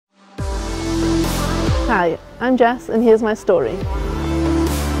Hi, I'm Jess and here's my story.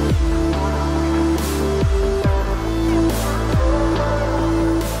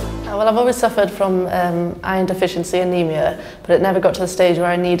 Well, I've always suffered from iron deficiency anemia, but it never got to the stage where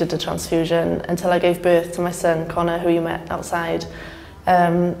I needed a transfusion until I gave birth to my son, Connor, who you met outside.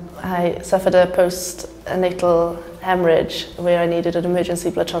 I suffered a postnatal hemorrhage where I needed an emergency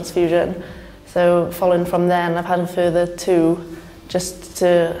blood transfusion. So following from then, I've had a further 2 just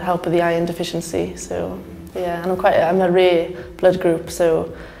to help with the iron deficiency. So yeah, and I'm a rare blood group,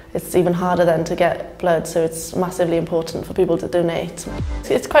 so it's even harder then to get blood, so it's massively important for people to donate.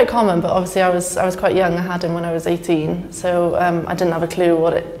 It's quite common, but obviously I was quite young. I had him when I was 18, so I didn't have a clue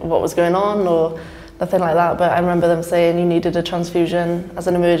what was going on or nothing like that, but I remember them saying you needed a transfusion as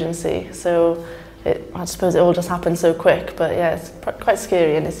an emergency, so I suppose it all just happened so quick, but yeah, it's quite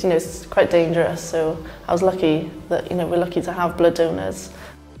scary and it's quite dangerous, so I was lucky that we're lucky to have blood donors.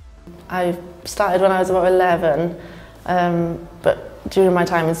 I started when I was about 11, but during my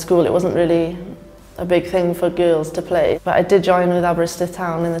time in school it wasn't really a big thing for girls to play. But I did join with Aberystwyth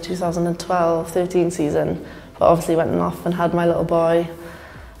Town in the 2012-13 season, but obviously went off and had my little boy,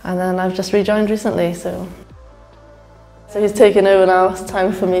 and then I've just rejoined recently, so he's taken over now. It's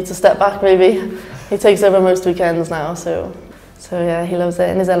time for me to step back maybe. He takes over most weekends now, so yeah, he loves it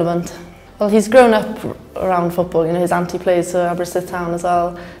in his element. Well, he's grown up around football, his auntie plays for Aberystwyth Town as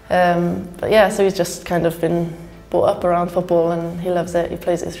well, but yeah, so he's just kind of been brought up around football and he loves it. He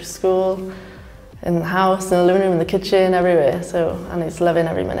plays it through school, in the house, in the living room, in the kitchen, everywhere. And he's loving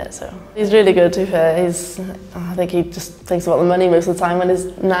every minute. So he's really good, to be fair. I think he just thinks about the money most of the time. When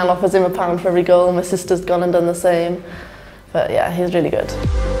his nan offers him £1 for every goal, my sister's gone and done the same. But yeah, he's really good.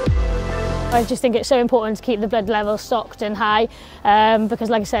 I just think it's so important to keep the blood levels stocked and high because,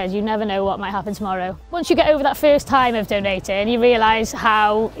 like I said, you never know what might happen tomorrow. Once you get over that first time of donating, you realise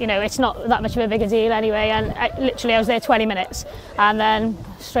how, it's not that much of a bigger deal anyway, and I was there 20 minutes and then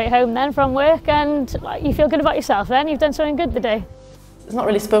straight home then from work, and you feel good about yourself then, you've done something good the day. It's not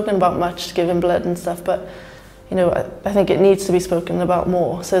really spoken about much, giving blood and stuff, but I think it needs to be spoken about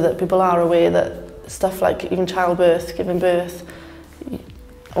more so that people are aware that stuff like even childbirth, giving birth,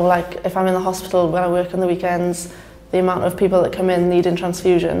 or like if I'm in the hospital when I work on the weekends, the amount of people that come in needing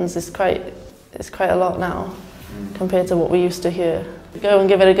transfusions is quite a lot now compared to what we used to hear. Go and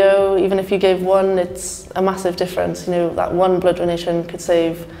give it a go. Even if you gave one, it's a massive difference. That one blood donation could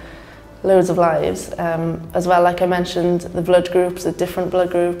save loads of lives. As well, like I mentioned, the blood groups, the different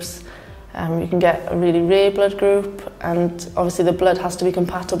blood groups. You can get a really rare blood group, and obviously the blood has to be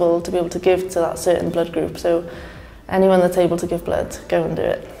compatible to be able to give to that certain blood group. So anyone that's able to give blood, go and do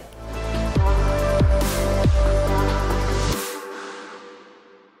it.